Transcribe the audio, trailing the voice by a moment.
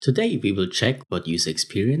Today we will check what user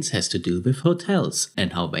experience has to do with hotels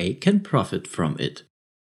and how they can profit from it.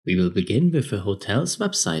 We will begin with the hotel's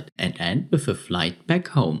website and end with a flight back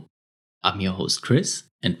home. I'm your host Chris,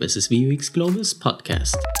 and this is VUX Global's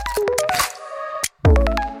podcast.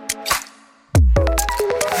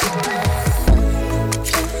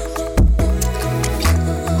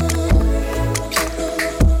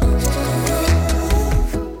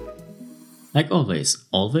 Like always,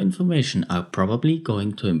 all the information are probably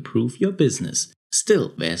going to improve your business.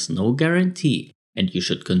 Still, there's no guarantee, and you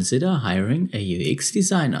should consider hiring a UX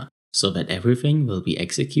designer so that everything will be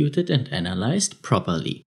executed and analyzed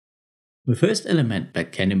properly. The first element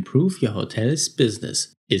that can improve your hotel's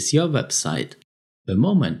business is your website. The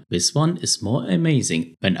moment this one is more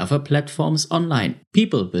amazing than other platforms online,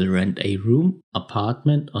 people will rent a room,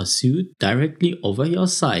 apartment or suite directly over your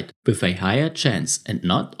site with a higher chance and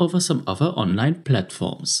not over some other online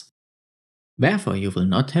platforms. Therefore, you will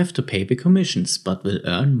not have to pay the commissions but will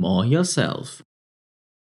earn more yourself.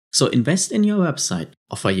 So invest in your website,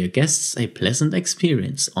 offer your guests a pleasant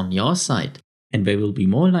experience on your site, and they will be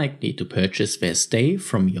more likely to purchase their stay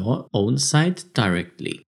from your own site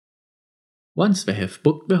directly. Once they have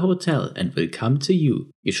booked the hotel and will come to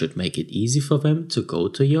you, you should make it easy for them to go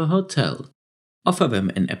to your hotel. Offer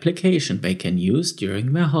them an application they can use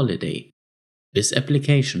during their holiday. This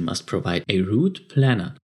application must provide a route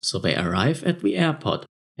planner so they arrive at the airport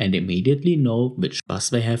and immediately know which bus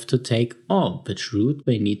they have to take or which route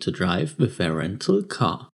they need to drive with their rental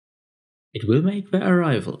car. It will make their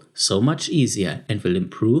arrival so much easier and will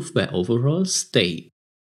improve their overall stay.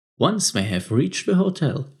 Once they have reached the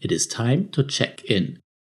hotel, it is time to check in.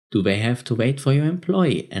 Do they have to wait for your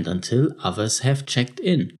employee and until others have checked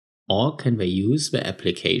in? Or can they use the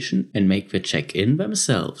application and make the check-in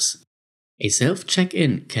themselves? A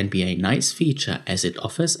self-check-in can be a nice feature as it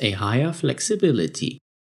offers a higher flexibility.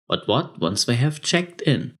 But what once they have checked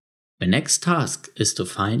in? The next task is to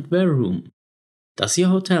find their room. Does your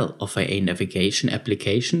hotel offer a navigation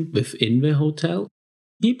application within the hotel?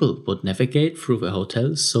 People would navigate through the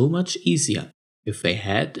hotel so much easier if they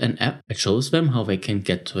had an app that shows them how they can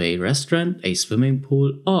get to a restaurant, a swimming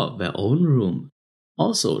pool, or their own room.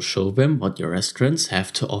 Also show them what your restaurants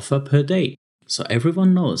have to offer per day, so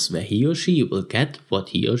everyone knows where he or she will get what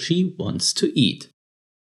he or she wants to eat.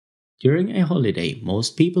 During a holiday,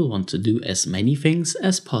 most people want to do as many things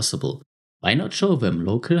as possible. Why not show them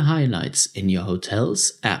local highlights in your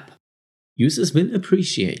hotel's app? Users will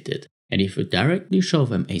appreciate it. And if you directly show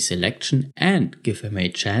them a selection and give them a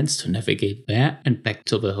chance to navigate there and back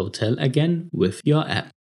to the hotel again with your app.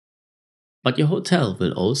 But your hotel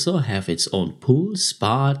will also have its own pool,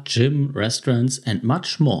 spa, gym, restaurants and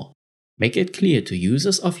much more. Make it clear to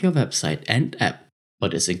users of your website and app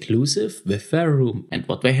what is inclusive with their room and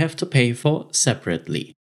what they have to pay for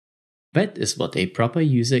separately. That is what a proper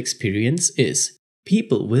user experience is.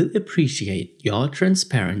 People will appreciate your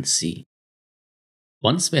transparency.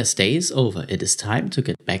 Once their stay is over, it is time to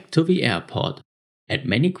get back to the airport, and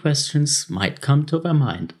many questions might come to their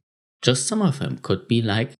mind. Just some of them could be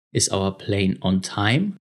like, is our plane on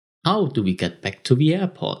time? How do we get back to the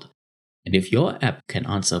airport? And if your app can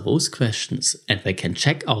answer those questions and they can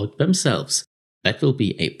check out themselves, that will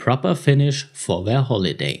be a proper finish for their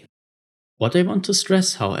holiday. What I want to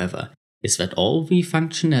stress, however, is that all the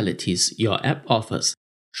functionalities your app offers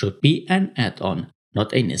should be an add-on,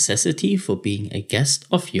 not a necessity for being a guest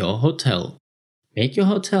of your hotel. Make your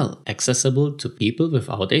hotel accessible to people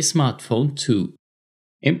without a smartphone too.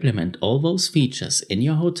 Implement all those features in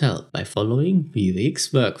your hotel by following the UX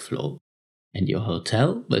workflow, and your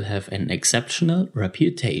hotel will have an exceptional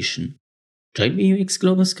reputation. Join the UX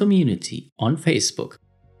Global's community on Facebook,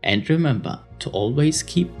 and remember to always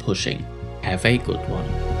keep pushing. Have a good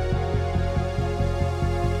one.